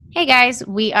Hey guys,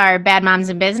 we are Bad Moms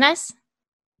in Business,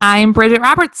 I'm Bridget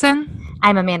Robertson.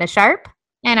 I'm Amanda Sharp.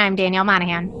 and I'm Danielle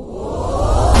Monahan.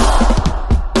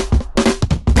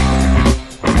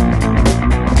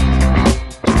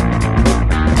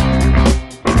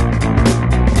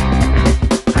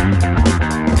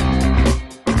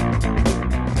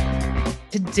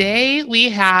 Today we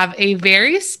have a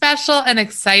very special and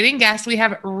exciting guest. We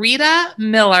have Rita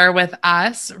Miller with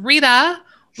us. Rita,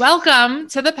 welcome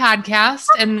to the podcast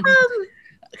and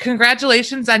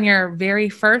congratulations on your very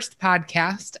first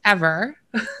podcast ever.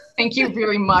 Thank you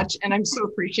very much. And I'm so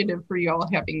appreciative for you all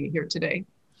having me here today.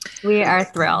 We are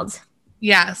thrilled.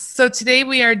 Yes. So today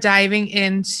we are diving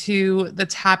into the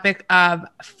topic of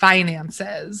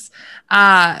finances.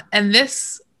 And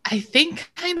this, I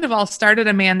think, kind of all started,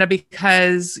 Amanda,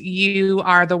 because you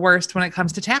are the worst when it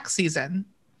comes to tax season.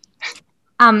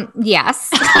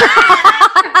 Yes.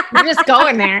 We're just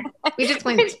going there. We just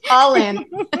went all in.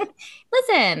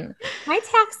 Listen, my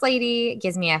tax lady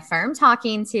gives me a firm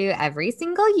talking to every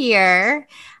single year.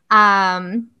 So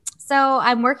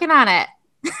I'm working on it.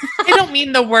 I don't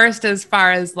mean the worst as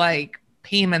far as like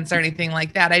payments or anything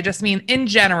like that. I just mean in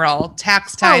general,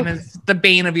 tax time is the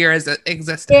bane of your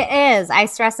existence. It is. I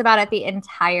stress about it the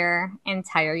entire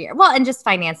year. Well, and just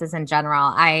finances in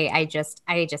general. I just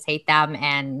hate them,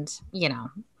 and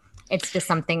it's just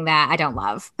something that I don't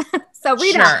love. So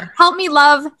Rita, help me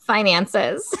love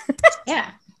finances.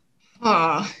 Yeah.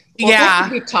 That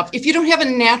could be tough. If you don't have a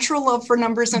natural love for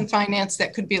numbers and finance,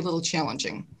 that could be a little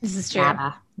challenging. This is true.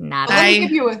 Nada.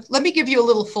 Let me give you a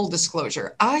little full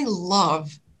disclosure. I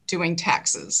love doing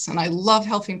taxes and I love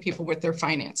helping people with their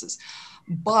finances,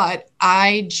 but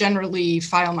I generally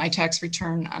file my tax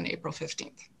return on April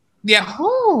 15th. Yeah.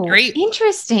 Oh, great.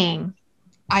 Interesting.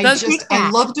 I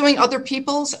love doing other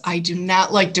people's. I do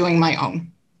not like doing my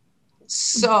own.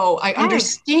 So I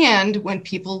understand when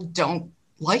people don't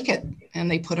like it and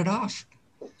they put it off.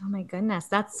 Oh my goodness,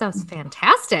 that's so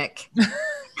fantastic.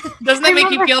 Doesn't that make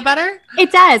you feel better?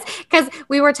 It does, because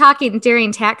we were talking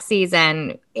during tax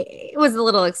season. It was a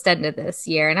little extended this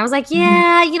year. And I was like,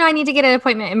 I need to get an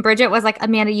appointment. And Bridget was like,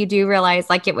 Amanda, you do realize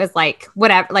like it was like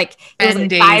whatever, like it was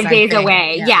like 5 days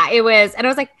away. Yeah, it was. And I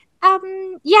was like,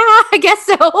 I guess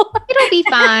so. It'll be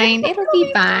fine. It'll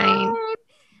be fine.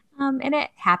 And it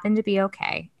happened to be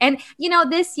okay. And,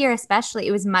 this year especially,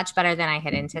 it was much better than I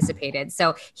had anticipated.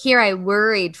 So here I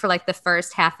worried for like the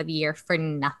first half of the year for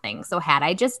nothing. So had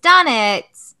I just done it,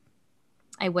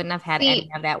 I wouldn't have had any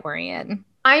of that worrying.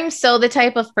 I'm so the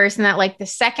type of person that like the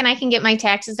second I can get my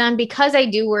taxes done, because I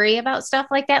do worry about stuff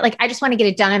like that. Like I just want to get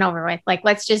it done and over with. Like,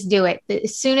 let's just do it.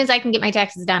 As soon as I can get my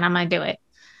taxes done, I'm going to do it.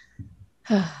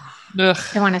 Don't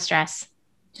want to stress.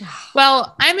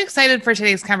 Well, I'm excited for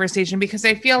today's conversation because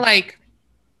I feel like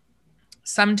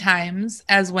sometimes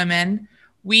as women,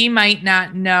 we might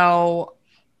not know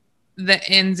the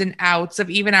ins and outs of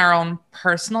even our own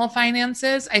personal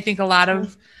finances. I think a lot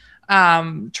of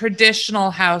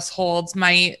traditional households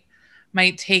might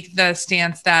take the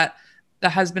stance that the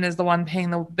husband is the one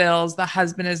paying the bills. The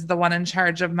husband is the one in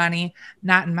charge of money.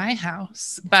 Not in my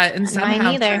house, but in some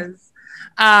houses.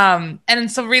 And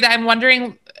so Rita, I'm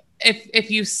wondering if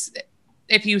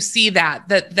you see that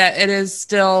it is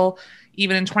still,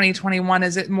 even in 2021,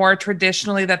 is it more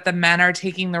traditionally that the men are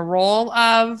taking the role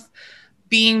of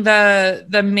being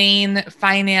the main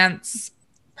finance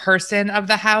person of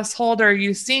the household, or are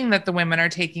you seeing that the women are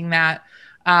taking that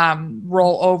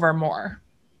role over more?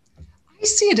 I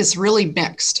see it as really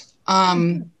mixed.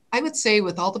 I would say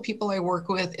with all the people I work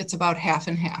with, it's about half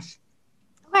and half.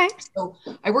 Okay. So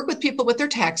I work with people with their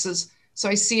taxes. So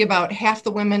I see about half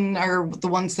the women are the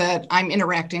ones that I'm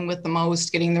interacting with the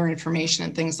most, getting their information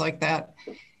and things like that.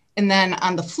 And then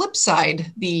on the flip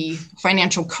side, the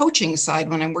financial coaching side,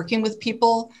 when I'm working with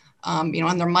people, on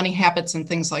their money habits and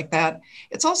things like that,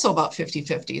 it's also about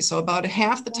 50-50. So about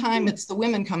half the time it's the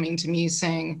women coming to me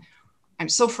saying, I'm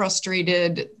so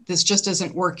frustrated, this just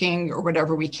isn't working or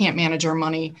whatever, we can't manage our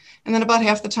money. And then about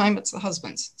half the time it's the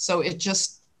husbands. So it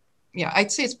just,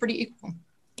 I'd say it's pretty equal.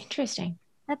 Interesting.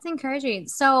 That's encouraging.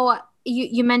 So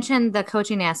you mentioned the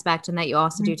coaching aspect and that you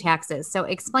also do taxes. So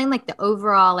explain like the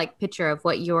overall like picture of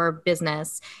what your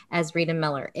business as Rita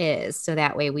Miller is. So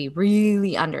that way we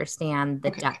really understand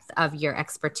the depth of your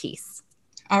expertise.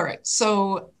 All right.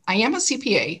 So I am a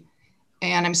CPA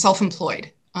and I'm self-employed.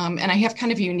 And I have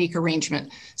kind of a unique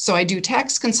arrangement. So I do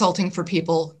tax consulting for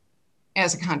people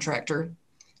as a contractor.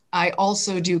 I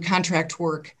also do contract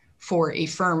work for a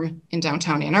firm in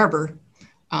downtown Ann Arbor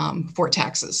for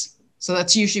taxes. So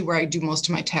that's usually where I do most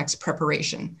of my tax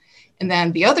preparation. And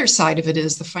then the other side of it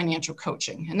is the financial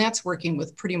coaching. And that's working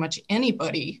with pretty much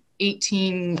anybody,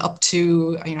 18 up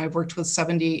to, I've worked with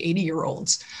 70,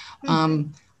 80-year-olds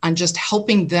on just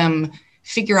helping them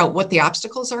figure out what the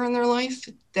obstacles are in their life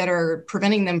that are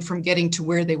preventing them from getting to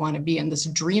where they want to be in this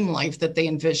dream life that they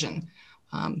envision.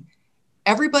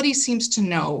 Everybody seems to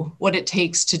know what it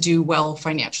takes to do well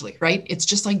financially, right? It's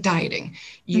just like dieting.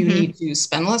 You need to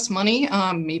spend less money,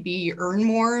 maybe earn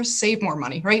more, save more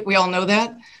money, right? We all know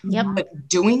that. Yep. But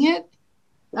doing it,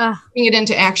 putting it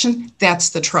into action, that's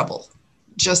the trouble.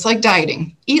 Just like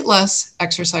dieting, eat less,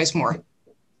 exercise more.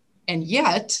 And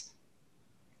yet,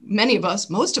 many of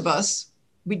us, most of us,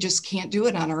 we just can't do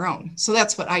it on our own. So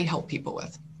that's what I help people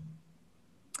with.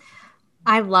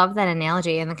 I love that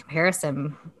analogy and the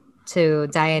comparison to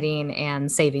dieting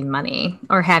and saving money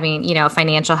or having,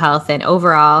 financial health and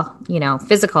overall,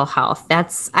 physical health.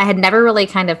 I had never really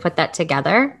kind of put that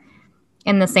together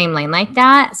in the same lane like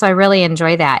that. So I really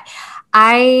enjoy that.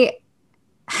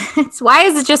 It's why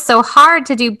is it just so hard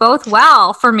to do both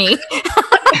well for me?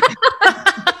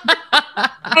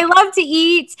 I love to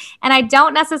eat and I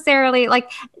don't necessarily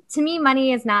to me,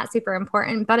 money is not super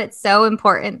important, but it's so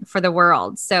important for the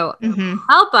world. So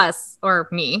help us, or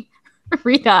me,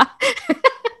 Rita.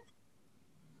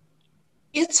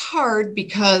 It's hard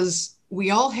because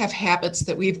we all have habits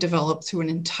that we've developed through an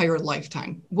entire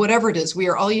lifetime. Whatever it is, we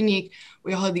are all unique.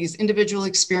 We all have these individual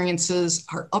experiences,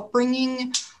 our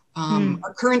upbringing,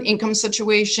 our current income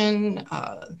situation,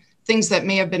 things that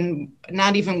may have been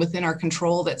not even within our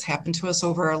control that's happened to us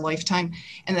over our lifetime.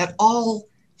 And that all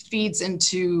feeds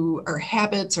into our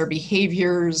habits, our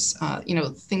behaviors,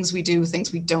 things we do,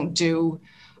 things we don't do,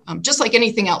 just like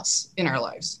anything else in our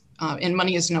lives. And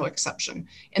money is no exception.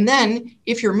 And then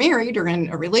if you're married or in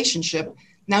a relationship,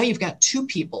 now you've got two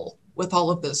people with all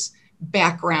of this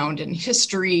background and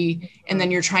history, and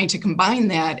then you're trying to combine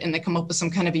that and then come up with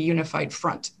some kind of a unified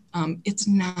front. It's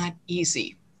not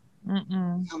easy.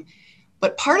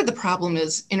 But part of the problem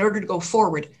is, in order to go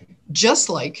forward, just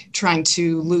like trying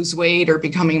to lose weight or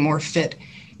becoming more fit,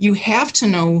 you have to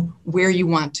know where you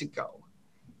want to go.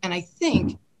 And I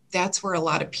think that's where a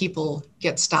lot of people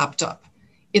get stopped up.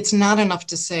 It's not enough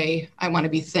to say, I want to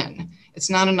be thin. It's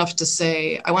not enough to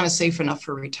say, I want to save enough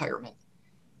for retirement.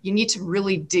 You need to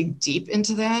really dig deep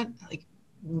into that. Like,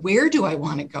 where do I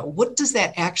want to go? What does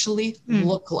that actually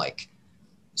look like?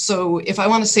 So if I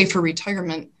want to save for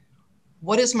retirement,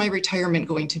 what is my retirement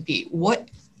going to be?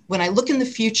 When I look in the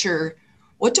future,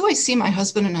 what do I see my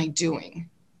husband and I doing?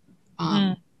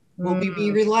 Will we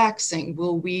be relaxing?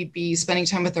 Will we be spending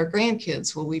time with our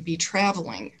grandkids? Will we be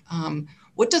traveling?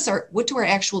 What do our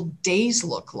actual days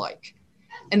look like?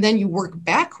 And then you work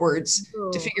backwards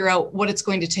to figure out what it's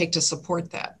going to take to support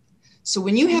that. So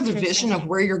when you have a vision of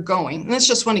where you're going, and that's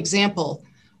just one example,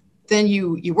 then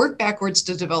you work backwards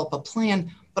to develop a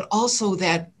plan, but also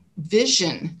that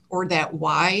vision or that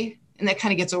why, and that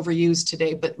kind of gets overused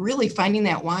today, but really finding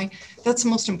that why, that's the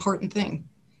most important thing.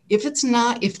 If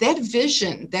that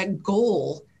vision, that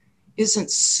goal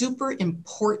isn't super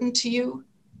important to you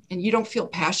and you don't feel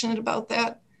passionate about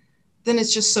that, then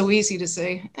it's just so easy to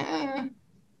say,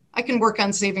 I can work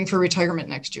on saving for retirement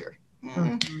next year.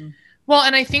 Well,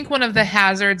 and I think one of the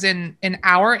hazards in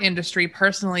our industry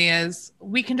personally is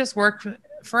we can just work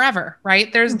forever,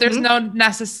 right? There's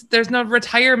no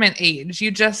retirement age.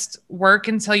 You just work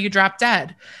until you drop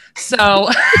dead. So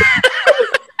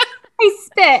I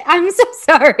spit. I'm so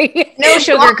sorry. No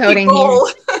sugarcoating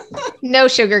here. No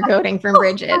sugarcoating from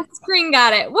Bridget. Screen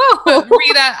got it. Whoa.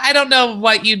 Rita, I don't know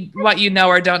what you know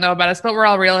or don't know about us, but we're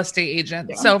all real estate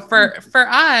agents. Yeah. So for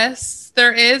us,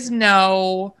 there is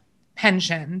no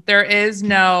pension. There is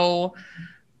no,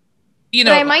 But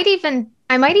I might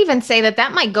even say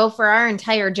that might go for our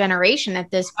entire generation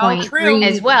at this point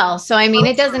as well. So, I mean,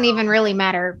 it doesn't even really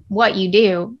matter what you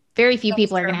do. Very few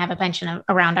people are going to have a pension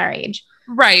around our age.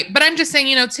 Right. But I'm just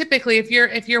saying, typically if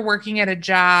you're working at a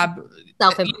job,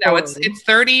 it's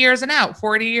 30 years and out,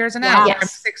 40 years and out. Yes. I'm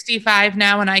 65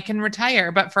 now and I can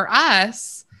retire. But for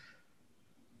us,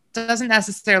 it doesn't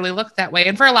necessarily look that way.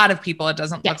 And for a lot of people, it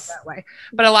doesn't look that way.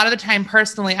 But a lot of the time,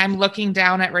 personally, I'm looking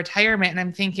down at retirement and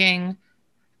I'm thinking,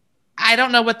 I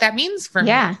don't know what that means for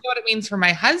me. I know what it means for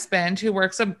my husband who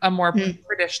works a more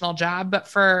traditional job. But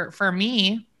for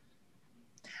me,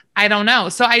 I don't know.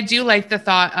 So I do like the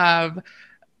thought of,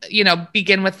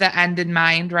 begin with the end in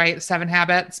mind, right? 7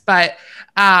 habits. But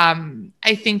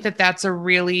I think that's a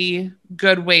really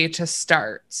good way to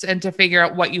start and to figure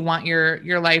out what you want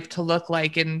your life to look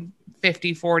like in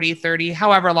 50, 40, 30,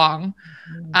 however long.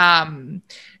 And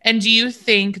do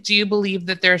you believe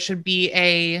that there should be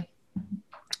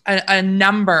a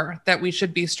number that we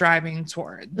should be striving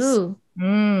towards. Ooh.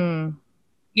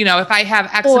 You know, if I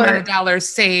have X amount of dollars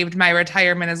saved, my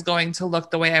retirement is going to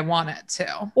look the way I want it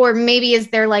to. Or maybe is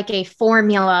there like a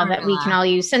formula that we can all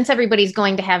use, since everybody's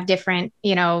going to have different,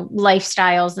 you know,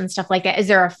 lifestyles and stuff like that? Is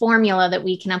there a formula that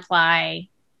we can apply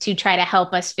to try to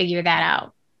help us figure that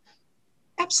out?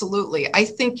 Absolutely. I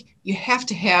think you have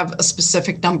to have a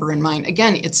specific number in mind.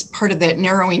 Again, it's part of that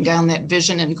narrowing down that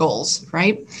vision and goals,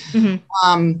 right?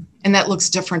 And that looks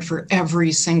different for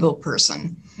every single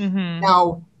person.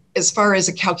 Now, as far as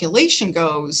a calculation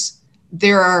goes,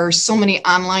 there are so many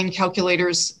online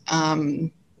calculators.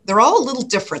 They're all a little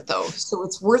different though. So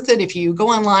it's worth it if you go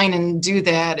online and do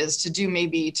that, is to do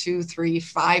maybe 2, 3,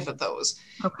 5 of those.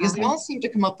 Because they all seem to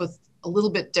come up with a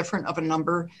little bit different of a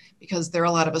number, because there are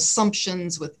a lot of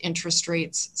assumptions with interest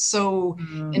rates. So,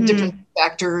 and different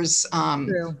factors,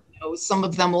 you know, some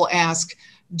of them will ask,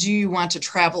 do you want to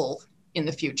travel in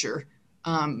the future?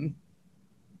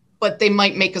 But they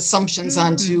might make assumptions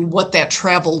onto what that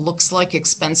travel looks like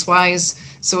expense-wise.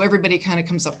 So everybody kind of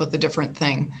comes up with a different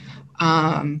thing.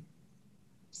 A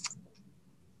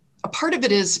part of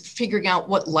it is figuring out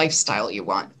what lifestyle you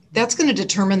want. That's going to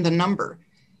determine the number.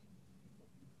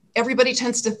 Everybody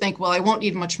tends to think, well, I won't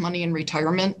need much money in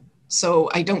retirement,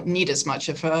 so I don't need as much.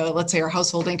 If, let's say our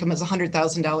household income is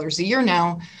 $100,000 a year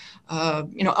now,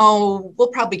 you know, oh, we'll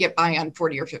probably get by on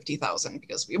 40 or 50,000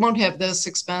 because we won't have this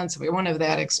expense, we won't have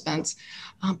that expense.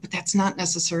 But that's not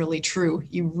necessarily true.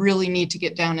 You really need to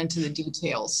get down into the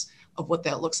details of what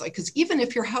that looks like. Because even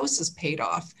if your house is paid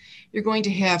off, you're going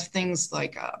to have things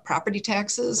like property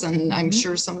taxes. And I'm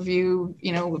sure some of you,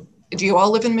 you know, do you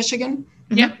all live in Michigan?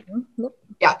 Yeah.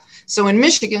 Yeah. So in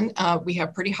Michigan, we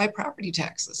have pretty high property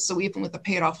taxes. So even with a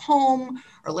paid off home,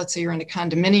 or let's say you're in a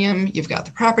condominium, you've got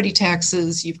the property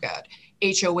taxes, you've got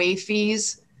HOA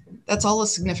fees. That's all a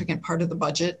significant part of the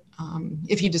budget.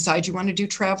 If you decide you want to do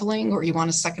traveling, or you want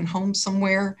a second home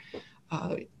somewhere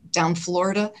down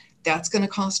Florida, that's going to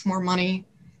cost more money.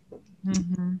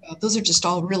 Those are just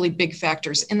all really big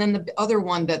factors. And then the other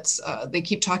one that's they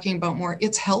keep talking about more,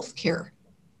 it's healthcare.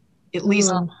 At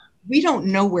least we don't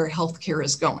know where healthcare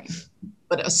is going,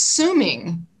 but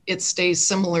assuming it stays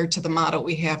similar to the model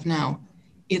we have now,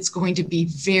 it's going to be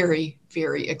very,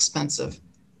 very expensive.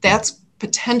 That's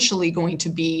potentially going to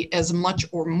be as much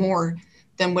or more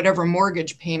than whatever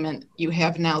mortgage payment you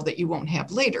have now that you won't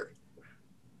have later.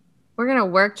 We're going to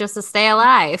work just to stay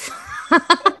alive.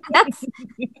 That's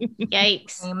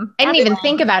yikes. I didn't even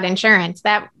think about insurance.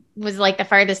 That was like the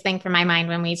farthest thing from my mind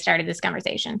when we started this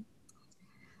conversation.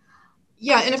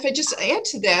 Yeah, and if I just add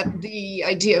to that, the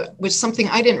idea, which something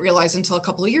I didn't realize until a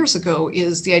couple of years ago,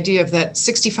 is the idea of that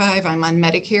 65, I'm on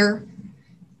Medicare.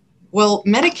 Well,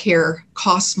 Medicare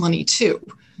costs money too.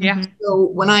 Yeah. So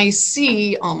when I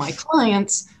see all my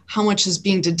clients, how much is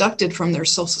being deducted from their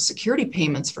Social Security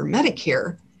payments for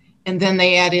Medicare, and then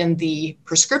they add in the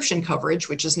prescription coverage,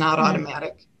 which is not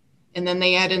automatic, and then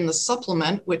they add in the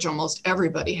supplement, which almost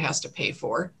everybody has to pay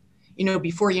for. You know,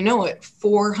 before you know it,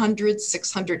 $400,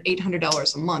 $600,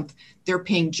 $800 a month, they're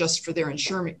paying just for their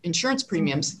insurance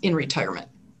premiums in retirement.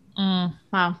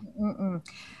 Wow.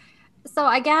 So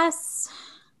I guess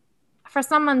for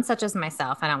someone such as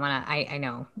myself, I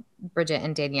know Bridget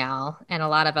and Danielle and a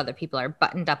lot of other people are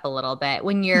buttoned up a little bit.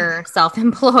 When you're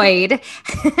self-employed,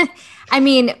 I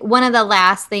mean, one of the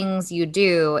last things you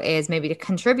do is maybe to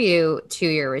contribute to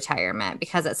your retirement,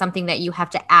 because it's something that you have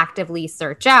to actively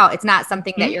search out. It's not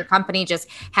something that your company just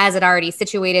has it already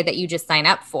situated that you just sign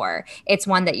up for. It's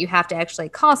one that you have to actually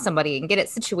call somebody and get it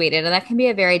situated. And that can be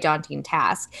a very daunting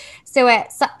task. So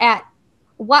at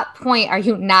what point are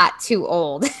you not too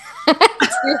old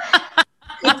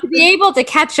to be able to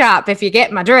catch up, if you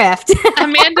get my drift?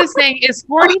 Amanda's saying, is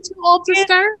 40 too old to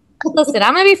start? Listen,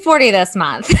 I'm going to be 40 this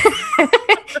month.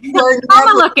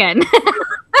 I'm looking.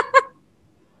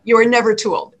 You are never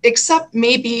too old, except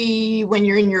maybe when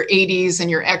you're in your 80s and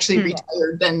you're actually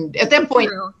retired. Then at that point,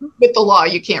 with the law,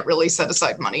 you can't really set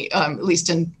aside money, at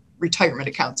least in retirement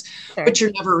accounts, but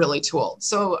you're never really too old.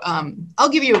 So I'll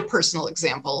give you a personal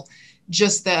example,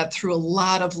 just that through a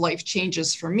lot of life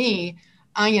changes for me,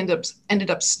 I ended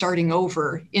up starting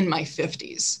over in my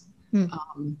 50s.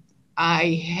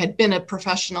 I had been a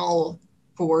professional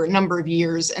for a number of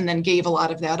years and then gave a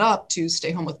lot of that up to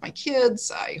stay home with my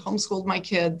kids. I homeschooled my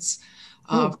kids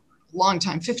a long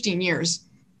time, 15 years.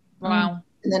 Wow.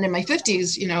 And then in my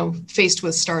 50s, you know, faced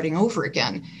with starting over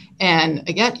again. And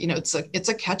again, you know, it's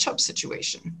a catch-up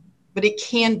situation, but it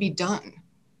can be done.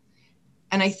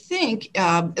 And I think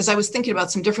as I was thinking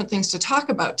about some different things to talk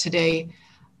about today,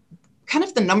 kind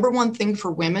of the number one thing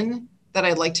for women that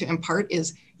I'd like to impart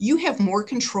is you have more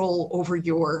control over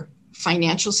your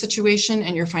financial situation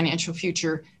and your financial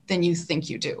future than you think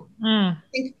you do. I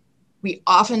think we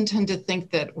often tend to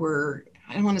think that we're,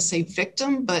 I don't want to say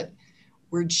victim, but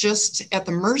we're just at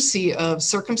the mercy of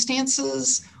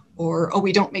circumstances, or, oh,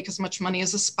 we don't make as much money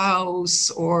as a spouse,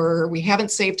 or we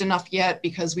haven't saved enough yet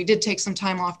because we did take some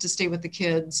time off to stay with the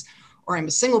kids, or I'm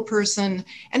a single person,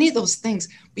 any of those things,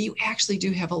 but you actually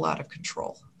do have a lot of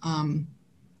control. And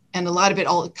a lot of it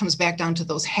all comes back down to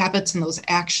those habits and those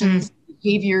actions,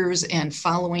 behaviors, and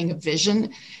following a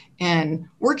vision and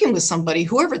working with somebody,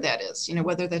 whoever that is, you know,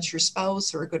 whether that's your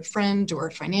spouse or a good friend or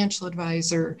a financial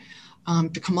advisor,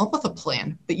 to come up with a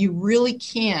plan. But you really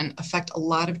can affect a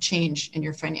lot of change in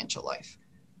your financial life.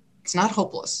 It's not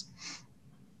hopeless.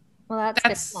 Well,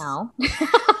 that's good now.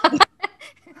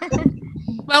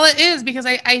 Well, it is, because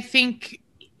I think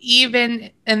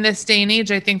even in this day and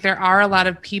age, I think there are a lot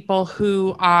of people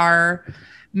who are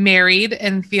married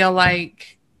and feel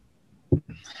like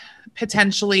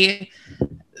potentially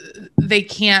they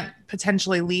can't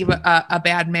potentially leave a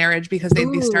bad marriage because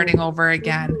they'd be starting over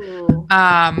again.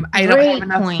 I don't have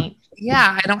enough. Point.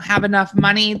 Yeah, I don't have enough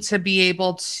money to be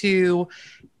able to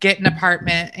get an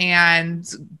apartment and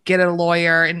get a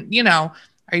lawyer. And, you know,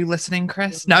 are you listening,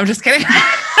 Chris? No, I'm just kidding.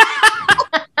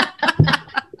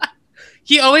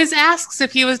 He always asks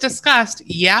if he was discussed.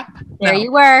 Yep. There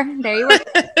you were.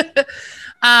 But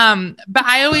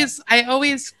I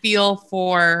always feel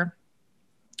for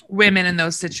women in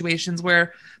those situations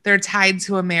where they're tied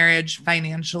to a marriage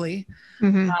financially,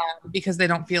 because they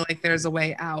don't feel like there's a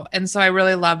way out. And so I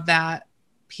really love that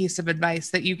piece of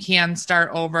advice, that you can start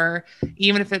over,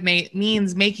 even if it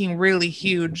means making really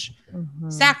huge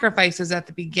sacrifices at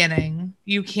the beginning.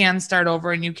 You can start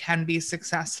over and you can be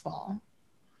successful.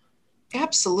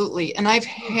 Absolutely. And I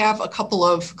have a couple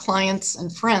of clients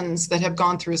and friends that have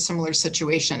gone through a similar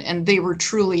situation, and they were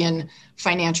truly in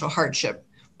financial hardship,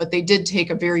 but they did take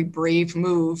a very brave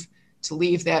move to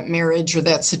leave that marriage or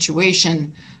that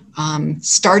situation,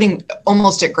 starting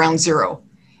almost at ground zero.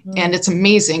 And it's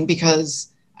amazing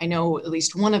because I know at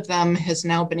least one of them has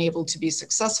now been able to be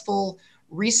successful,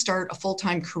 restart a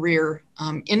full-time career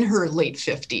in her late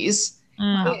 50s,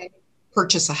 and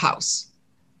purchase a house.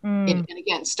 And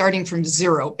again, starting from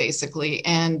zero, basically,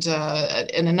 and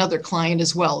another client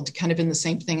as well, kind of in the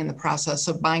same thing, in the process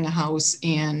of buying a house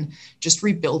and just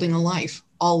rebuilding a life,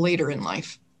 all later in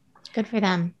life. Good for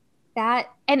them.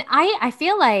 And I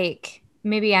feel like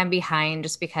maybe I'm behind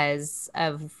just because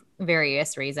of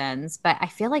various reasons, but I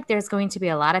feel like there's going to be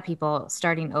a lot of people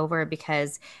starting over,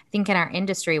 because I think in our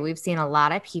industry, we've seen a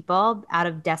lot of people out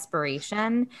of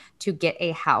desperation to get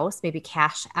a house, maybe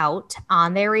cash out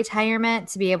on their retirement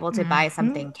to be able to buy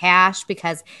something cash,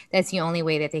 because that's the only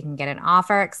way that they can get an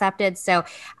offer accepted. So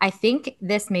I think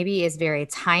this maybe is very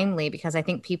timely, because I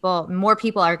think more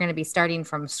people are going to be starting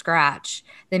from scratch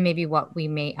than maybe what we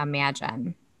may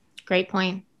imagine. Great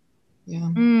point.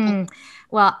 Yeah.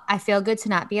 Well, I feel good to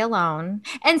not be alone.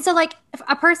 And so, like, if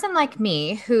a person like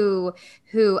me who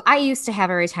I used to have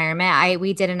a retirement,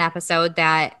 we did an episode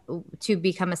that to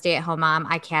become a stay-at-home mom,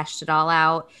 I cashed it all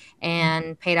out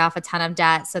and paid off a ton of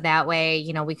debt. So that way,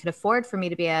 you know, we could afford for me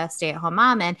to be a stay-at-home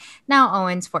mom. And now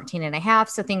Owen's 14 and a half.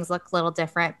 So things look a little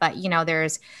different, but you know,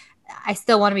 I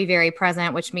still want to be very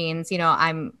present, which means, you know,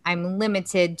 I'm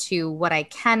limited to what I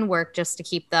can work just to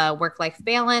keep the work-life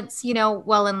balance, you know,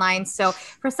 well in line. So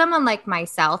for someone like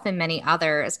myself and many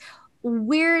others,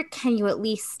 where can you at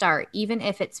least start, even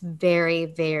if it's very,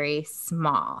 very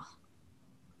small?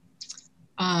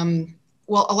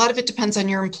 Well, a lot of it depends on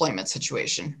your employment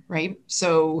situation, right?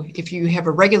 So if you have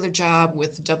a regular job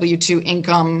with W-2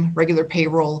 income, regular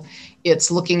payroll,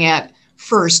 it's looking at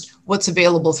first what's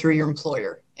available through your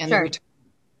employer and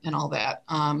and all that.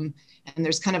 And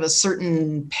there's kind of a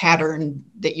certain pattern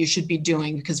that you should be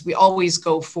doing, because we always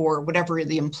go for whatever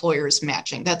the employer is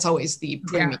matching. That's always the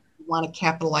premium. You want to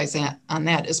capitalize on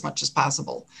that as much as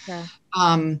possible. Yeah.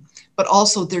 But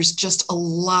also there's just a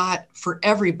lot for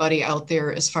everybody out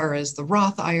there as far as the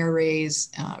Roth IRAs,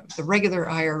 the regular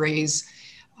IRAs,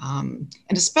 and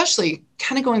especially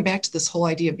kind of going back to this whole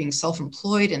idea of being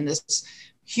self-employed and this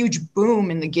huge boom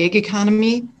in the gig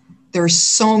economy. There's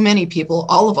so many people,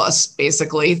 all of us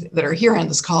basically, that are here on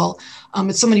this call.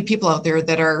 It's so many people out there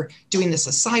that are doing this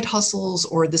as side hustles,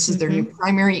 or this is their new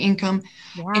primary income.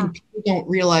 Yeah. And people don't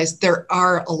realize there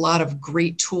are a lot of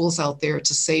great tools out there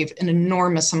to save an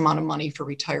enormous amount of money for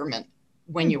retirement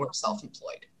when you are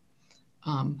self-employed.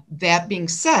 That being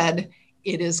said,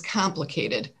 it is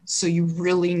complicated. So you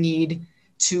really need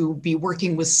to be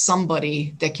working with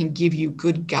somebody that can give you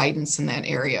good guidance in that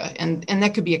area. And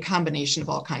that could be a combination of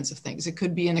all kinds of things. It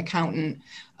could be an accountant,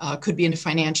 could be a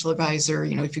financial advisor,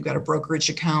 if you've got a brokerage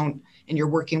account and you're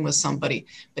working with somebody,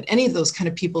 but any of those kind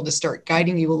of people to start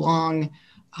guiding you along,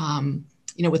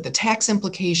 with the tax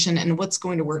implication and what's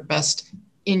going to work best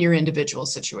in your individual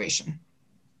situation.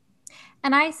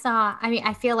 And I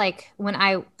feel like when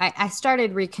I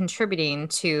started recontributing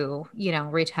to,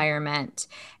 retirement,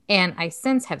 and I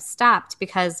since have stopped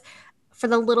because for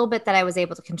the little bit that I was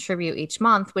able to contribute each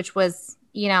month, which was,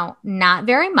 not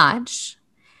very much,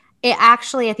 it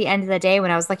actually, at the end of the day,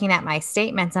 when I was looking at my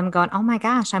statements, I'm going, oh my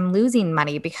gosh, I'm losing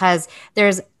money because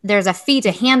there's a fee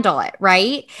to handle it,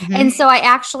 right? Mm-hmm. And so I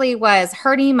actually was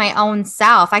hurting my own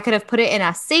self. I could have put it in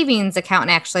a savings account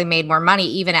and actually made more money,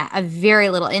 even at a very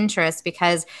little interest,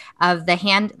 because of the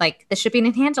shipping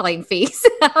and handling fees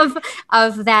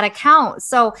of that account.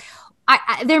 So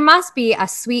there must be a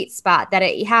sweet spot that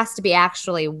it has to be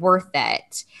actually worth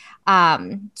it.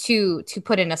 To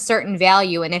put in a certain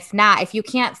value. And if not, if you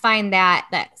can't find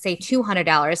that say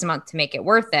 $200 a month to make it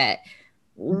worth it,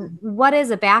 what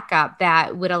is a backup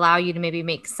that would allow you to maybe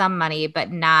make some money,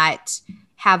 but not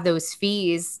have those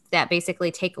fees that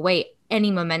basically take away any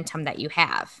momentum that you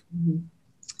have?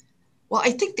 Well,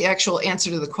 I think the actual answer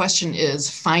to the question is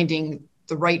finding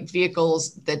the right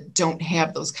vehicles that don't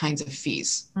have those kinds of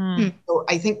fees. So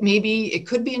I think maybe it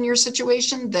could be in your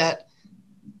situation that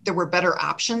there were better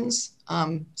options,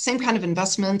 same kind of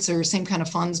investments or same kind of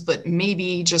funds, but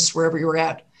maybe just wherever you were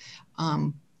at,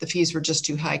 the fees were just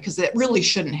too high, because that really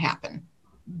shouldn't happen.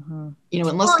 Mm-hmm.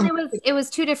 It was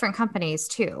two different companies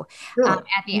too. Really?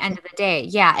 At the end of the day,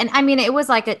 yeah. And I mean, it was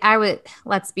like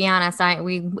let's be honest,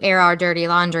 we air our dirty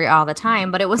laundry all the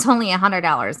time, but it was only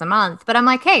 $100 a month. But I'm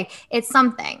like, hey, it's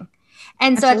something.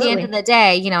 And so Absolutely. At the end of the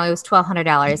day, it was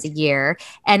 $1,200 a year.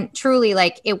 And truly,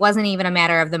 it wasn't even a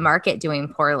matter of the market doing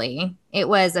poorly. It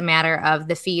was a matter of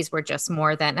the fees were just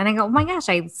more than, and I go, oh my gosh,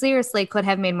 I seriously could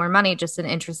have made more money just in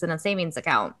interest in a savings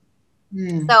account.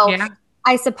 So yeah.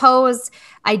 I suppose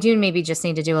I do maybe just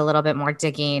need to do a little bit more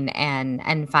digging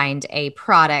and find a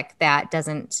product that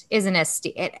isn't as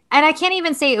steep. And I can't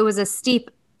even say it was a steep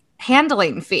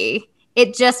handling fee.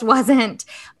 It just wasn't.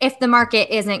 If the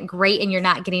market isn't great and you're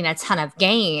not getting a ton of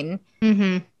gain,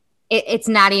 it's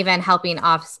not even helping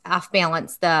off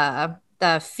balance the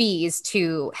fees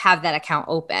to have that account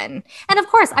open. And of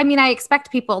course, I mean, I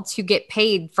expect people to get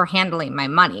paid for handling my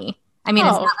money. I mean,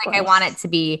 it's not like I want it to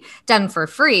be done for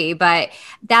free, but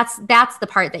that's the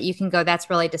part that you can go, that's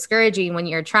really discouraging when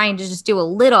you're trying to just do a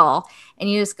little and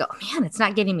you just go, man, it's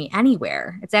not getting me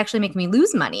anywhere. It's actually making me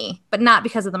lose money, but not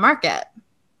because of the market.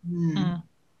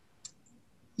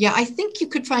 Yeah, I think you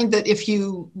could find that if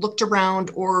you looked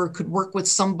around or could work with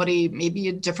somebody, maybe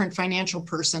a different financial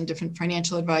person, different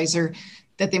financial advisor,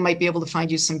 that they might be able to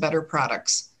find you some better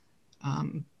products.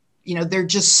 There are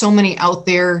just so many out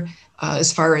there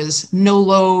as far as no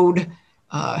load,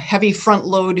 heavy front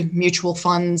load mutual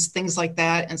funds, things like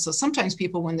that. And so sometimes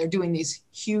people, when they're doing these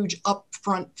huge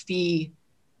upfront fee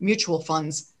mutual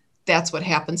funds, that's what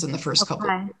happens in the first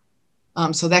couple.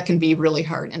 So that can be really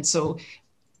hard. And so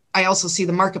I also see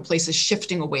the marketplace is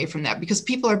shifting away from that because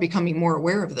people are becoming more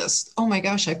aware of this. Oh my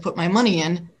gosh, I put my money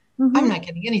in. I'm not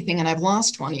getting anything and I've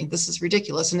lost money. This is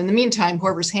ridiculous. And in the meantime,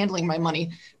 whoever's handling my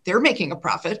money, they're making a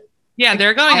profit. Yeah,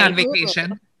 they're going on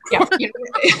vacation. Yeah.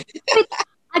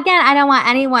 Again, I don't want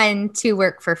anyone to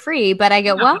work for free, but I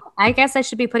go, well, I guess I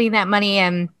should be putting that money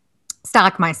in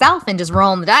stock myself and just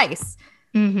rolling the dice.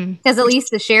 Because at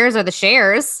least the shares are the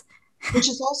shares. Which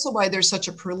is also why there's such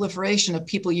a proliferation of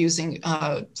people using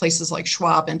places like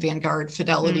Schwab and Vanguard,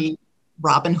 Fidelity,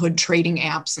 Robinhood trading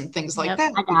apps and things like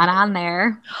that. I got on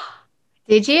there.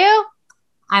 Did you?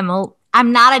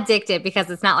 I'm not addicted because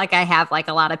it's not like I have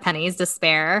a lot of pennies to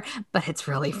spare, but it's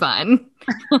really fun.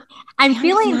 I'm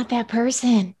not that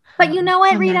person. But you know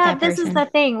what, Rita? This is the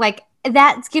thing.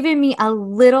 That's given me a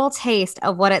little taste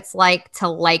of what it's like to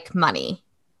like money.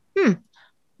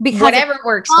 Because whatever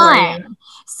works for you.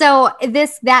 So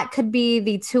that could be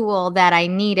the tool that I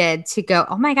needed to go,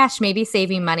 oh my gosh, maybe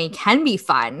saving money can be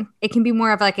fun. It can be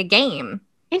more of a game.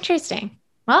 Interesting.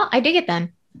 Well, I dig it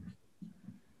then.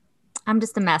 I'm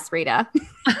just a mess, Rita.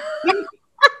 But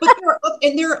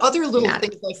there are other little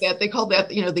things like that. They call that,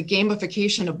 the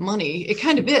gamification of money. It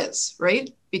kind of is,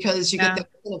 right? Because you get that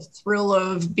kind of thrill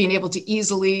of being able to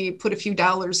easily put a few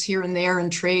dollars here and there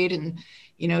and trade and,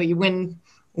 you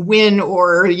win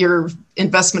or your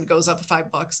investment goes up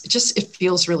 $5. It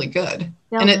feels really good.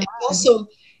 Yeah. And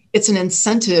it's an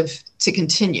incentive to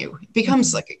continue. It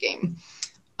becomes like a game.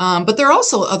 But there are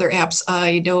also other apps.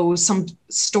 I know some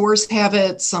stores have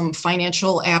it, some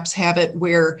financial apps have it,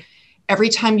 where every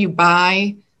time you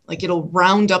buy, like it'll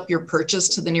round up your purchase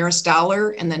to the nearest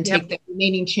dollar and then take that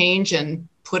remaining change and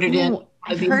put it in.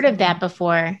 I've heard of that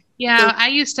before. Yeah, I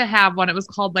used to have one. It was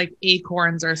called like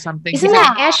Acorns or something. Isn't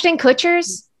that Ashton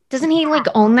Kutcher's? Doesn't he like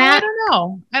own that?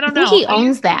 I don't know. He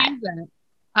owns that.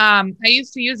 I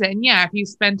used to use it. And yeah, if you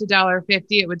spent $1.50,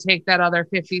 it would take that other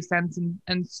 50 cents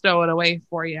and stow it away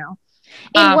for you.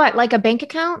 In what? Like a bank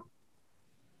account?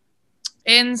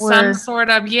 In some sort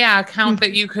of, account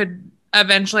that you could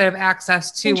eventually have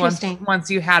access to once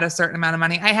you had a certain amount of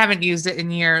money. I haven't used it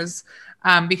in years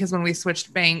because when we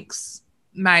switched banks,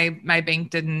 my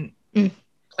bank didn't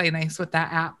play nice with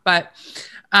that app. But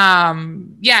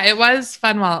it was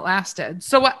fun while it lasted.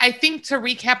 So what I think, to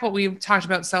recap what we've talked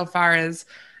about so far, is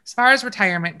as far as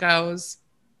retirement goes,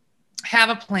 have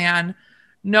a plan,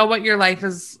 know what your life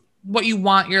is, what you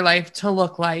want your life to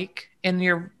look like in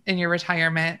your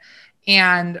retirement.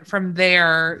 And from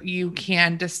there, you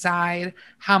can decide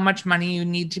how much money you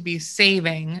need to be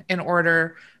saving in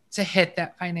order to hit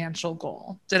that financial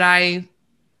goal. Did I?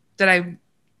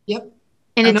 Yep.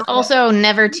 And it's also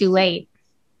never too late.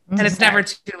 And it's never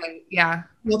too late. Yeah.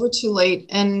 Never too late.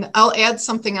 And I'll add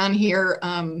something on here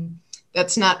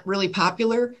that's not really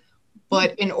popular,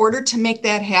 but in order to make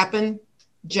that happen,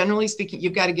 generally speaking,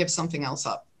 you've got to give something else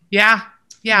up. Yeah.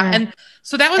 And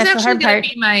so that was actually going to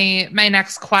be my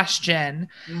next question.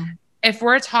 Yeah. If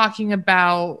we're talking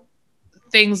about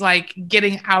things like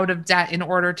getting out of debt in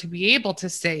order to be able to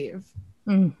save,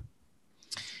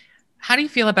 how do you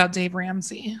feel about Dave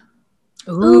Ramsey?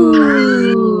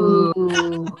 Ooh.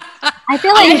 I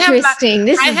feel like interesting.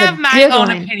 I have my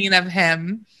own opinion of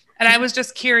him, and I was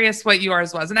just curious what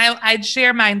yours was. And I'd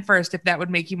share mine first if that would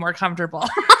make you more comfortable.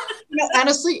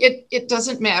 Honestly, it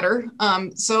doesn't matter.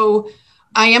 So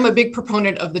I am a big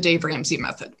proponent of the Dave Ramsey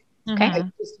method. Okay.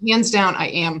 Hands down, I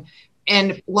am.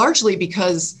 And largely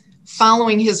because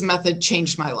following his method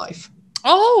changed my life.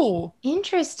 Oh,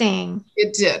 interesting.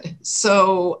 It did.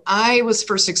 So I was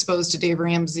first exposed to Dave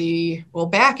Ramsey. Well,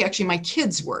 actually, my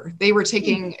kids were. They were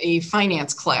taking a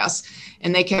finance class,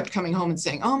 and they kept coming home and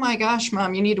saying, "Oh my gosh,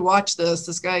 Mom, you need to watch this.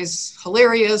 This guy's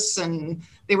hilarious." And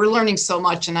they were learning so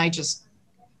much. And I just,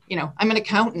 I'm an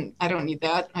accountant. I don't need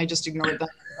that. I just ignored them.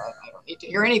 I don't need to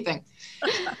hear anything.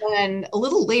 And a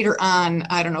little later on,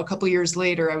 I don't know, a couple of years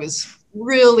later, I was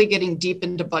really getting deep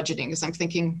into budgeting because I'm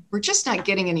thinking we're just not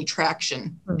getting any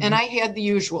traction. And I had the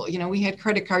usual, we had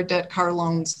credit card debt, car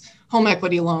loans, home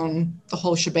equity loan, the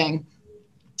whole shebang,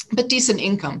 but decent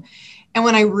income. And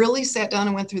when I really sat down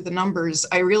and went through the numbers,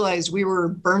 I realized we were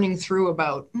burning through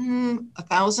about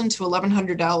 $1,000 to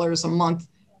 $1,100 a month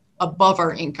above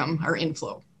our income, our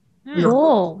inflow.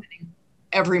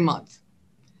 Every month,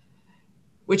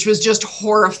 which was just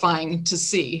horrifying to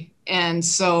see. And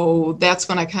so that's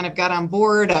when I kind of got on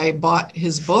board. I bought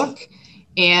his book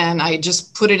and I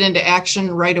just put it into action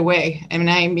right away. I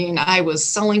mean, I was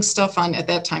selling stuff on, at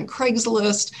that time,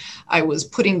 Craigslist. I was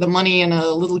putting the money in a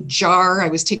little jar. I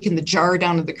was taking the jar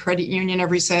down to the credit union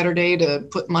every Saturday to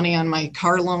put money on my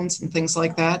car loans and things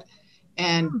like that.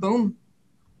 And boom,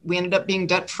 we ended up being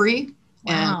debt free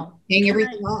and paying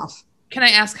everything off. Can I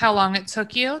ask how long it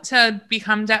took you to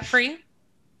become debt free?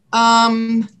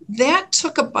 That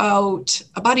took about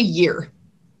a year.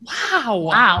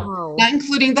 Wow. Not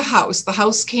including the house. The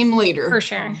house came later. For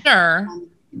sure.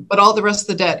 But all the rest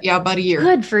of the debt, about a year.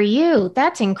 Good for you.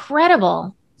 That's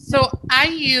incredible. So I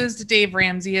used Dave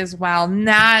Ramsey as well,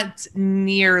 not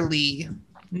nearly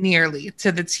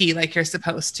to the T like you're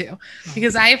supposed to,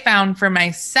 because I found for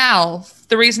myself,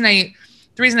 the reason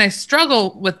I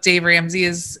struggle with Dave Ramsey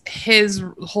is his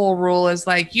whole rule is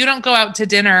like, you don't go out to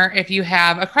dinner if you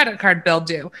have a credit card bill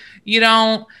due. You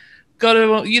don't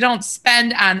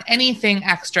spend on anything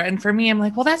extra. And for me, I'm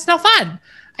like, well, that's no fun.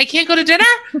 I can't go to dinner.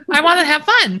 I want to have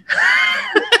fun.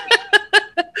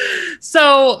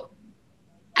 So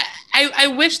I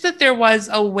wish that there was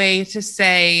a way to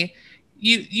say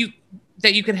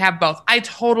that you could have both. I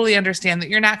totally understand that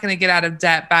you're not going to get out of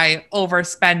debt by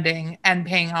overspending and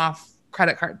paying off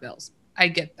credit card bills. I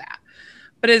get that.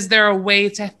 But is there a way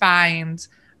to find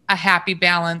a happy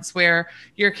balance where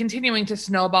you're continuing to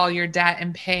snowball your debt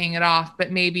and paying it off,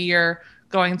 but maybe you're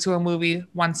going to a movie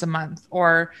once a month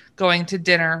or going to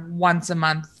dinner once a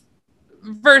month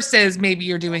versus maybe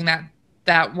you're doing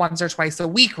that once or twice a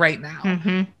week right now?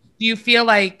 Mm-hmm. Do you feel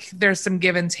like there's some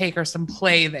give and take or some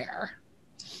play there?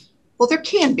 Well, there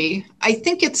can be. I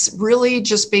think it's really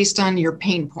just based on your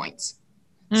pain points.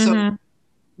 So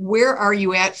where are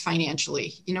you at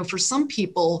financially? For some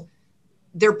people,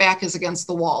 their back is against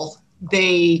the wall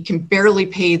they can barely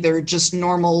pay their just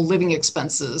normal living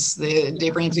expenses.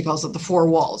 Dave Ramsey calls it the four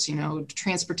walls,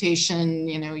 transportation,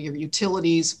 your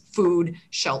utilities, food,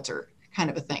 shelter, kind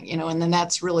of a thing, and then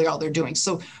that's really all they're doing.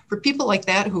 So for people like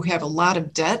that who have a lot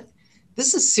of debt,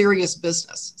 this is serious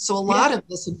business. So a lot of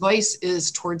this advice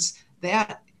is towards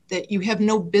that you have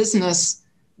no business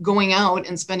going out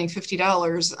and spending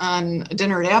 $50 on a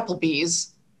dinner at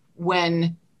Applebee's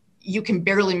when you can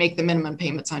barely make the minimum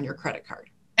payments on your credit card.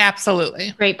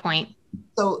 Absolutely. Great point.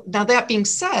 So now that being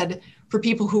said, for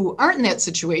people who aren't in that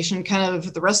situation, kind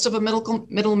of the rest of a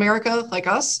middle America like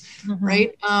us,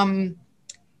 right?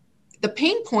 The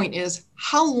pain point is,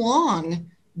 how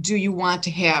long do you want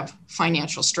to have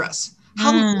financial stress?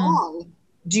 How long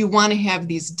do you want to have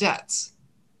these debts?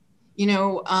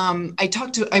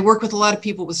 I work with a lot of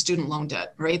people with student loan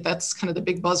debt, right? That's kind of the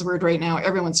big buzzword right now.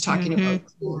 Everyone's talking about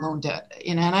student loan debt.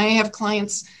 And I have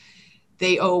clients,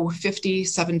 they owe $50,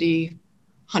 $70,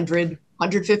 $100,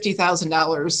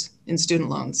 $150,000 in student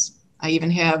loans. I even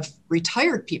have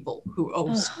retired people who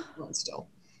owe student loans still.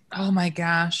 Oh my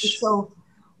gosh. And so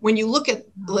when you look at,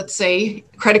 let's say,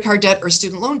 credit card debt or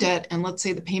student loan debt, and let's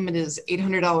say the payment is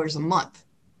 $800 a month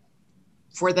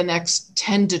for the next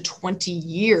 10 to 20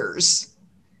 years,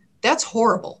 that's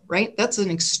horrible, right? That's an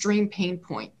extreme pain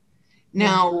point.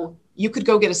 Now, you could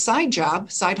go get a side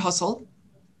job, side hustle,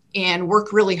 and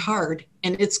work really hard,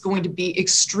 and it's going to be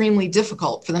extremely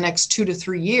difficult for the next 2 to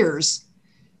 3 years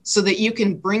so that you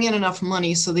can bring in enough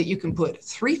money so that you can put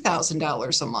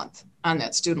 $3,000 a month on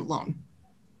that student loan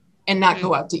and not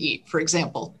go out to eat, for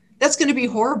example. That's going to be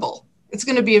horrible. It's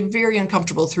going to be a very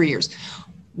uncomfortable 3 years.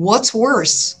 What's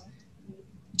worse,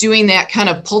 doing that kind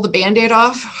of pull the Band-Aid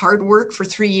off, hard work for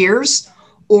 3 years,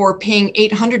 or paying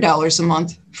 $800 a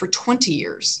month for 20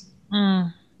 years?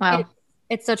 Wow.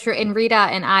 It's so true. And Rita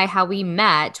and I, how we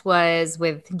met was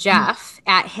with Jeff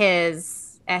at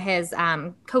his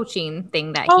coaching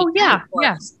thing that he did.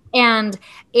 Yes. And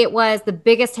it was the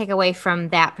biggest takeaway from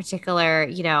that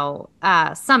particular,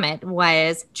 summit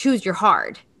was choose your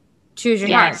hard. Choose your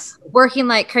hard. Working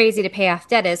like crazy to pay off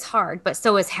debt is hard, but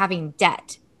so is having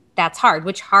debt. That's hard.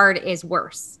 Which hard is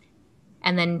worse?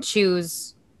 And then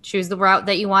choose the route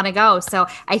that you want to go. So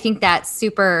I think that's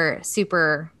super,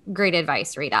 super great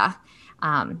advice, Rita.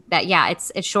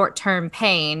 It's short-term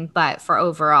pain, but for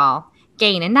overall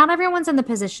gain. And not everyone's in the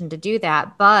position to do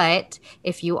that. But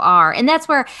if you are, and that's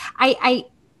where I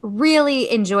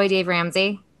really enjoy Dave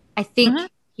Ramsey. I think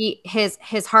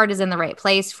his heart is in the right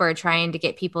place for trying to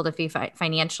get people to be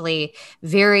financially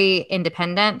very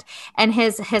independent. And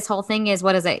his whole thing is,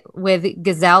 what is it, with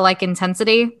gazelle-like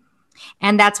intensity?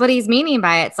 And that's what he's meaning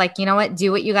by it. It's like, you know what,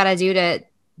 do what you got to do to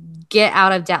get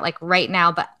out of debt like right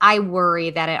now. But I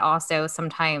worry that it also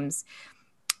sometimes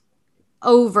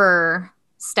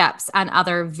oversteps on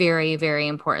other very, very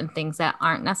important things that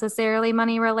aren't necessarily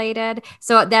money related.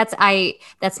 So that's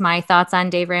my thoughts on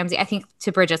Dave Ramsey. I think,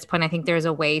 to Bridget's point, I think there's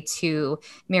a way to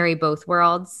marry both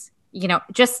worlds.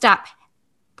 Just stop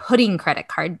putting credit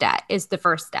card debt is the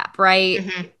first step,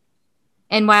 right?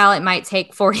 And while it might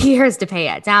take 40 years to pay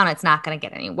it down, it's not going to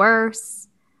get any worse.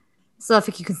 So if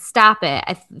you can stop it,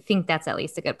 I think that's at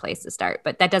least a good place to start.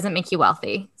 But that doesn't make you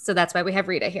wealthy. So that's why we have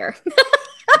Rita here.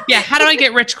 Yeah. How do I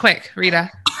get rich quick, Rita?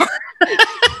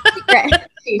 That's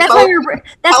why you're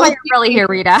really here,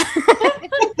 Rita.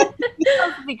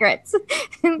 Secrets.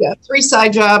 Yeah. 3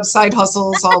 side jobs, side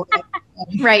hustles, all that.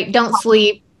 Right. Don't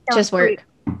sleep. Just work.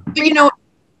 But,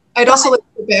 I'd also like to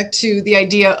go back to the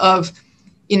idea of,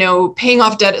 paying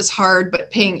off debt is hard,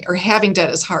 but having debt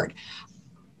is hard.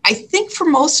 I think for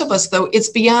most of us, though, it's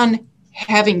beyond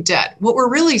having debt. What we're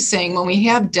really saying when we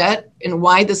have debt, and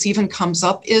why this even comes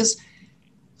up, is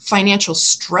financial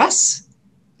stress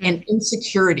and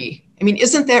insecurity. I mean,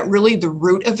 isn't that really the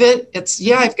root of it? It's,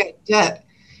 I've got debt.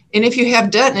 And if you have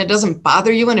debt and it doesn't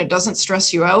bother you and it doesn't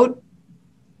stress you out,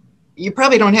 you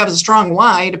probably don't have a strong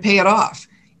why to pay it off.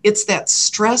 It's that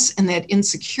stress and that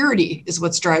insecurity is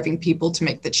what's driving people to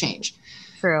make the change.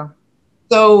 True.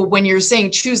 So when you're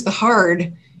saying choose the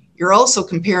hard, you're also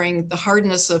comparing the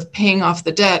hardness of paying off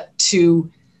the debt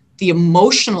to the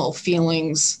emotional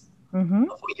feelings of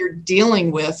what you're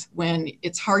dealing with when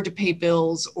it's hard to pay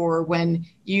bills, or when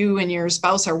you and your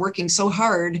spouse are working so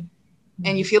hard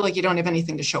and you feel like you don't have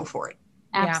anything to show for it.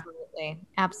 Absolutely.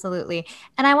 Absolutely.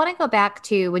 And I want to go back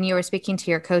to when you were speaking to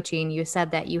your coaching, you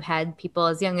said that you had people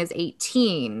as young as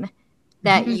 18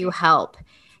 that you help.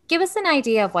 Give us an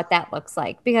idea of what that looks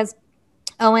like, because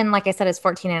Owen, like I said, is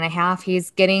 14 and a half.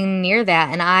 He's getting near that.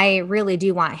 And I really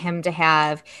do want him to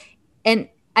have, and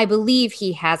I believe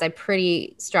he has a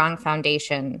pretty strong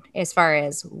foundation as far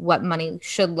as what money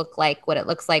should look like, what it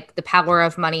looks like, the power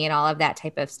of money and all of that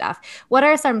type of stuff. What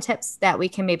are some tips that we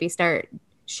can maybe start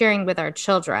sharing with our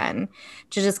children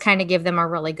to just kind of give them a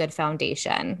really good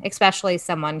foundation, especially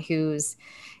someone who's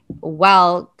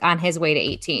well on his way to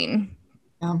 18?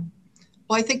 Yeah.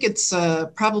 Well, I think it's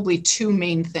probably two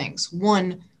main things.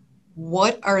 One,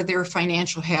 what are their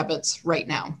financial habits right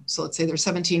now? So let's say they're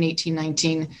 17, 18,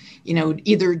 19,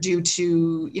 either due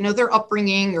to, their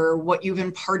upbringing or what you've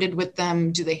imparted with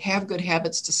them. Do they have good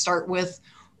habits to start with,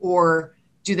 or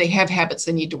do they have habits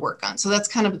they need to work on? So that's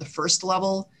kind of the first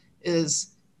level,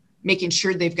 is making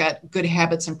sure they've got good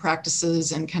habits and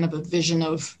practices and kind of a vision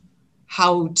of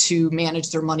how to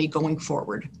manage their money going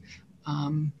forward.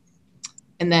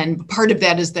 And then part of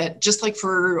that is that, just like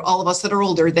for all of us that are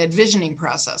older, that visioning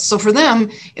process. So for them,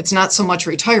 it's not so much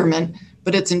retirement,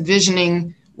 but it's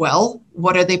envisioning, well,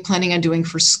 what are they planning on doing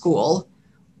for school?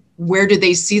 Where do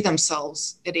they see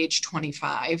themselves at age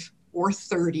 25 or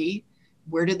 30?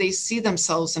 Where do they see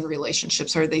themselves in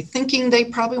relationships? Are they thinking they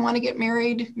probably want to get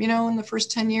married, in the first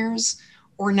 10 years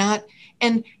or not?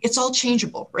 And it's all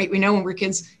changeable, right? We know when we're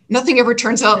kids, nothing ever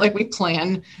turns out like we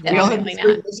plan. We all have this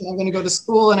vision, I'm going to go to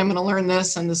school and I'm going to learn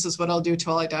this, and this is what I'll do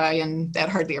till I die. And that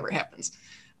hardly ever happens.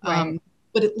 Right.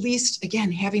 But at least,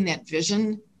 again, having that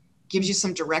vision gives you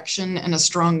some direction and a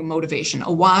strong motivation.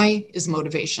 A why is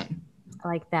motivation. I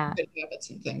like that. Good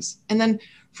habits and things. And then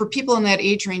for people in that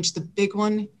age range, the big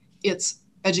one, it's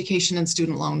education and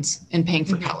student loans and paying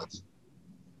for college.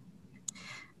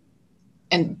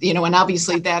 And, and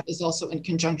obviously that is also in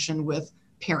conjunction with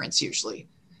parents usually.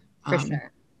 For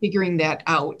sure. Figuring that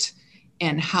out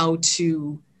and how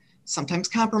to sometimes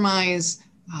compromise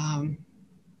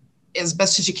as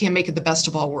best as you can, make it the best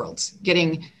of all worlds.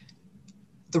 Getting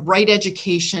the right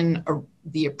education, or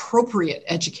the appropriate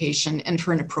education, and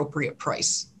for an appropriate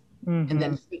price. Mm-hmm. And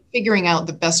then figuring out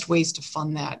the best ways to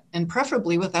fund that, and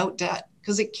preferably without debt,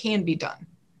 because it can be done.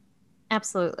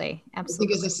 Absolutely. I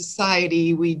think as a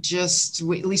society, at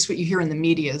least what you hear in the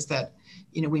media is that,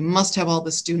 we must have all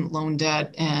the student loan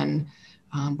debt, and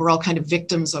we're all kind of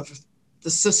victims of the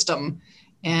system.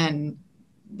 And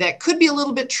that could be a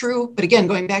little bit true. But again,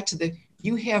 going back to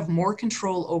you have more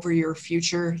control over your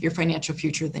future, your financial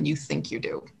future, than you think you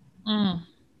do.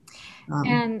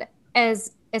 And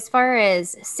as far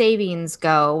as savings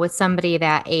go with somebody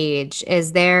that age,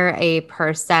 is there a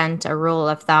percent, a rule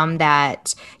of thumb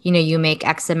that, you make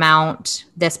X amount,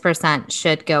 this percent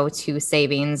should go to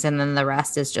savings, and then the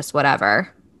rest is just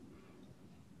whatever?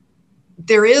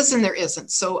 There is and there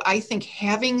isn't. So I think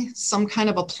having some kind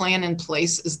of a plan in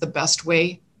place is the best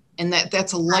way. And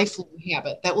that's a lifelong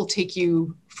habit that will take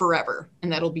you forever.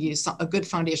 And that'll be a good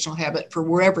foundational habit for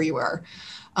wherever you are.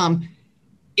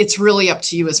 It's really up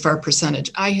to you as far as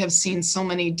percentage. I have seen so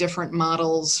many different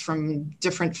models from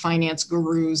different finance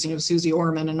gurus, Susie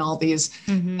Orman and all these,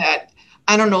 that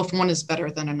I don't know if one is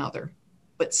better than another,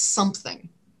 but something,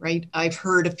 right? I've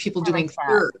heard of people doing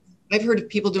thirds. I've heard of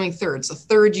people doing thirds. A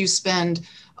third you spend,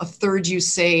 a third you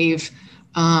save,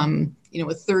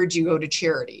 a third you go to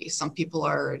charity. Some people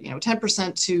are,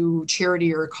 10% to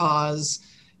charity or a cause,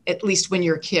 at least when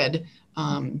you're a kid.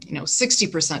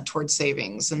 60% towards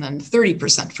savings, and then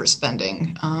 30% for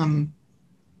spending.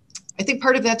 I think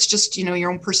part of that's just, your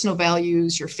own personal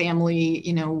values, your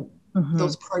family,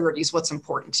 those priorities, what's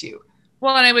important to you.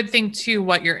 Well, and I would think too,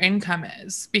 what your income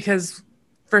is, because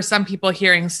for some people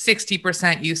hearing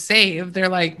 60% you save, they're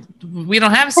like, we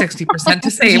don't have 60%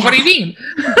 to save. What do you mean?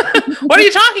 What are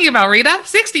you talking about, Rita?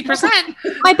 60%?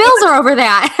 My bills are over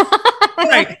that.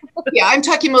 Right. Yeah, I'm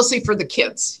talking mostly for the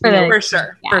kids. For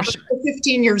sure. Yeah. For sure.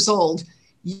 15 years old,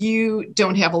 you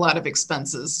don't have a lot of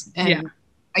expenses. And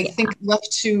I think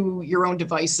left to your own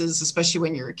devices, especially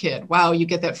when you're a kid, wow, you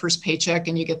get that first paycheck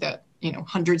and you get that,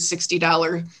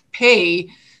 $160 pay.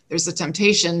 There's a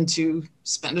temptation to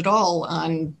spend it all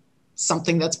on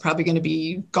something that's probably going to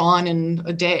be gone in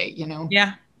a day,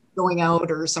 going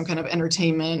out or some kind of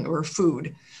entertainment or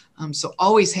food. So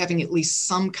always having at least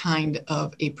some kind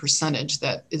of a percentage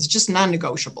that is just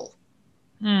non-negotiable.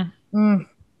 Go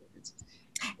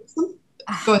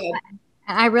ahead.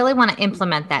 I really want to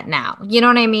implement that now. You know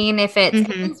what I mean? If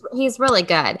he's really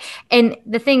good. And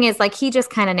the thing is, like, he just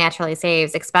kind of naturally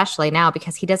saves, especially now,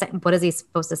 because he doesn't, what is he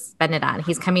supposed to spend it on?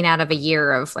 He's coming out of a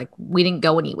year of like, we didn't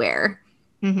go anywhere.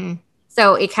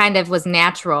 So it kind of was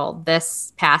natural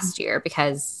this past year,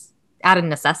 because out of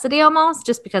necessity almost,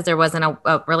 just because there wasn't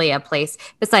really a place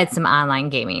besides some online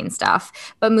gaming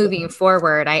stuff. But moving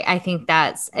forward, I think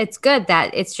it's good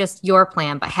that it's just your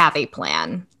plan, but have a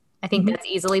plan. I think that's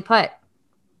easily put.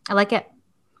 I like it.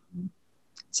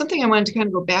 something I wanted to kind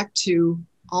of go back to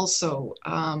also,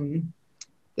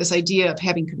 this idea of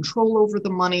having control over the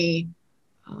money,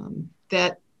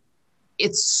 that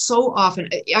it's so often,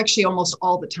 actually almost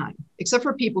all the time, except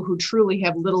for people who truly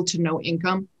have little to no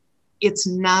income, it's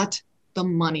not the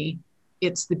money,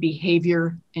 it's the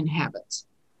behavior and habits.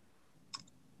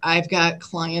 I've got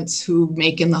clients who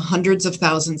make in the hundreds of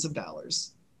thousands of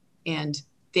dollars and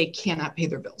they cannot pay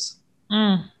their bills.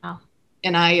 Wow.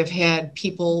 And I have had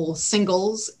people,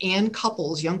 singles and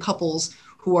couples, young couples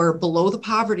who are below the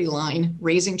poverty line,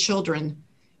 raising children,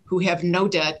 who have no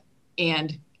debt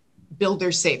and build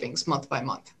their savings month by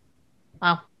month.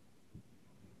 Wow.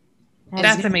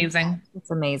 That's amazing.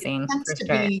 It's amazing.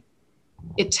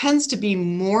 It tends to be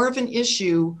more of an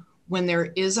issue when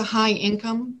there is a high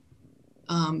income.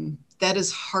 That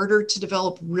is harder to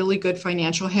develop really good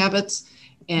financial habits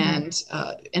and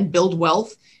build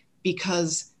wealth,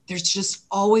 because there's just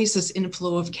always this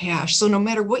inflow of cash. So no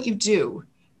matter what you do,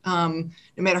 no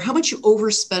matter how much you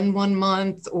overspend one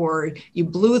month or you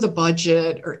blew the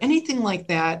budget or anything like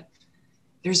that,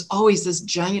 there's always this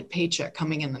giant paycheck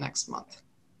coming in the next month.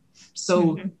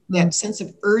 So that sense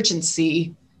of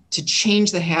urgency to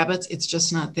change the habits, it's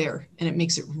just not there. And it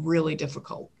makes it really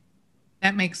difficult.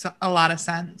 That makes a lot of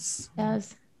sense. It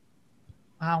does.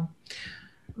 Wow.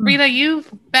 Rita,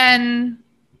 you've been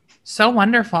so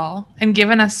wonderful and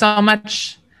given us so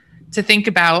much to think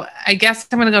about. I guess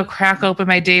I'm going to go crack open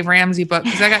my Dave Ramsey book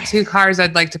because I got 2 cars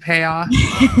I'd like to pay off.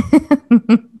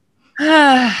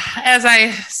 As I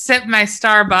sip my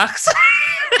Starbucks.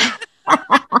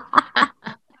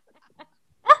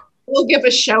 We'll give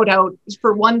a shout out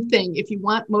for one thing. If you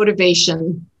want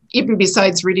motivation, even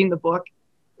besides reading the book,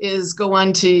 is go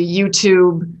on to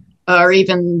YouTube or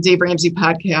even Dave Ramsey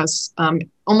podcasts.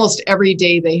 Almost every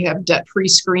day they have debt-free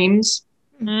screams.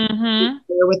 Mm-hmm.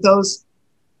 With those.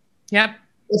 Yep.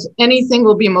 If anything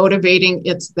will be motivating,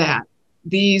 it's that.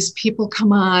 These people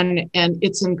come on and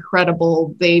it's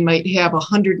incredible. They might have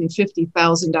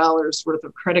 $150,000 worth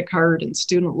of credit card and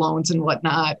student loans and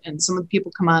whatnot. And some of the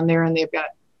people come on there and they've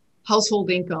got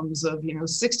household incomes of,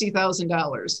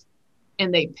 $60,000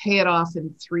 and they pay it off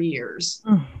in 3 years.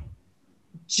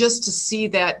 Just to see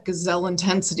that gazelle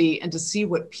intensity and to see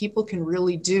what people can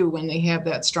really do when they have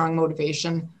that strong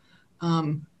motivation.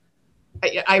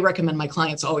 I recommend my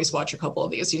clients always watch a couple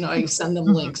of these. I send them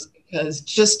links because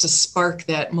just to spark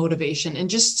that motivation and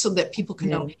just so that people can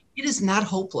know it is not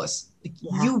hopeless.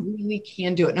 You really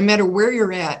can do it. No matter where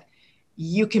you're at,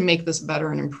 you can make this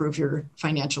better and improve your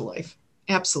financial life.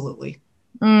 Absolutely.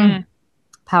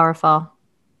 Powerful.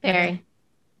 Very.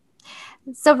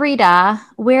 So Rita,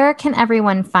 where can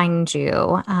everyone find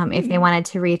you if they wanted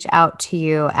to reach out to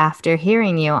you after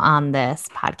hearing you on this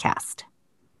podcast?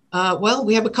 Well,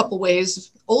 we have a couple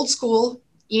ways: old school,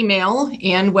 email,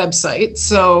 and website.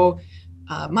 So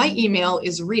my email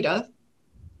is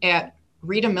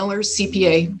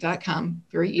rita@ritamillercpa.com.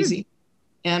 Very easy.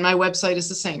 And my website is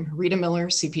the same,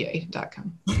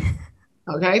 ritamillercpa.com.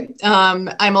 Okay.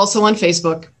 I'm also on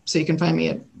Facebook, so you can find me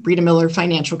at Rita Miller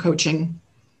Financial Coaching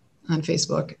on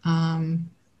Facebook.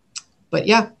 But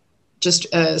yeah, just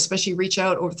especially reach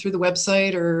out over through the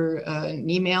website or an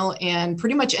email, and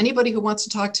pretty much anybody who wants to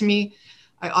talk to me,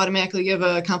 I automatically give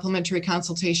a complimentary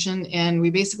consultation, and we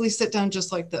basically sit down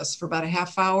just like this for about a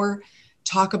half hour,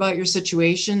 talk about your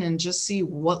situation and just see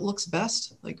what looks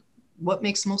best, like what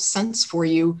makes most sense for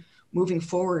you moving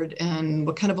forward and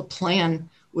what kind of a plan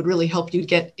would really help you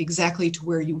get exactly to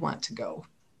where you want to go.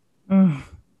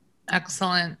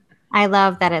 Excellent. I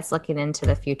love that it's looking into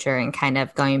the future and kind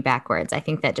of going backwards. I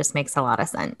think that just makes a lot of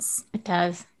sense. It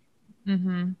does.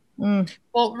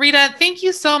 Well, Rita, thank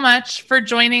you so much for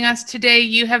joining us today.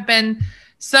 You have been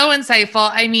so insightful.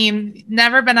 I mean,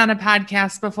 never been on a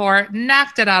podcast before.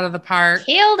 Knocked it out of the park.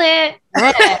 Killed it.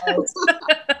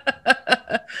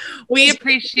 We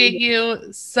appreciate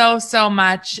you so, so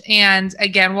much. And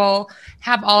again, we'll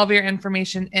have all of your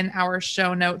information in our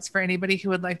show notes for anybody who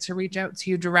would like to reach out to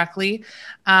you directly.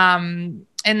 And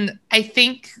I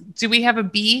think, do we have a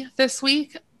B this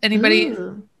week? Anybody?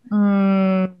 Oh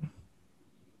no,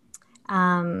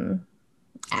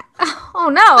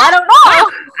 I don't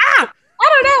know.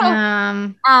 I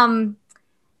don't know.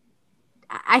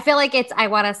 I feel like I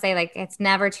want to say like it's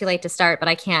never too late to start, but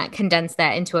I can't condense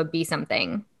that into a be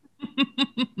something.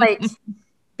 Like,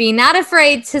 be not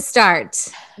afraid to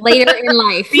start later in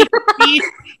life.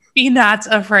 Be not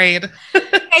afraid.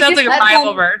 Sounds like a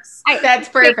Bible verse. That's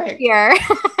perfect. Here.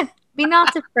 Be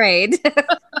not afraid.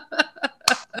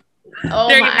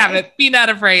 There you have it. Be not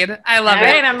afraid. I love it.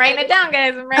 All right, I'm writing it down,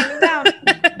 guys. I'm writing it down.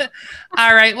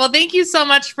 All right. Well, thank you so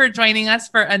much for joining us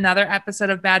for another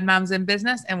episode of Bad Moms in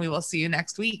Business, and we will see you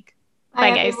next week. Bye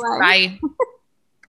guys. Bye.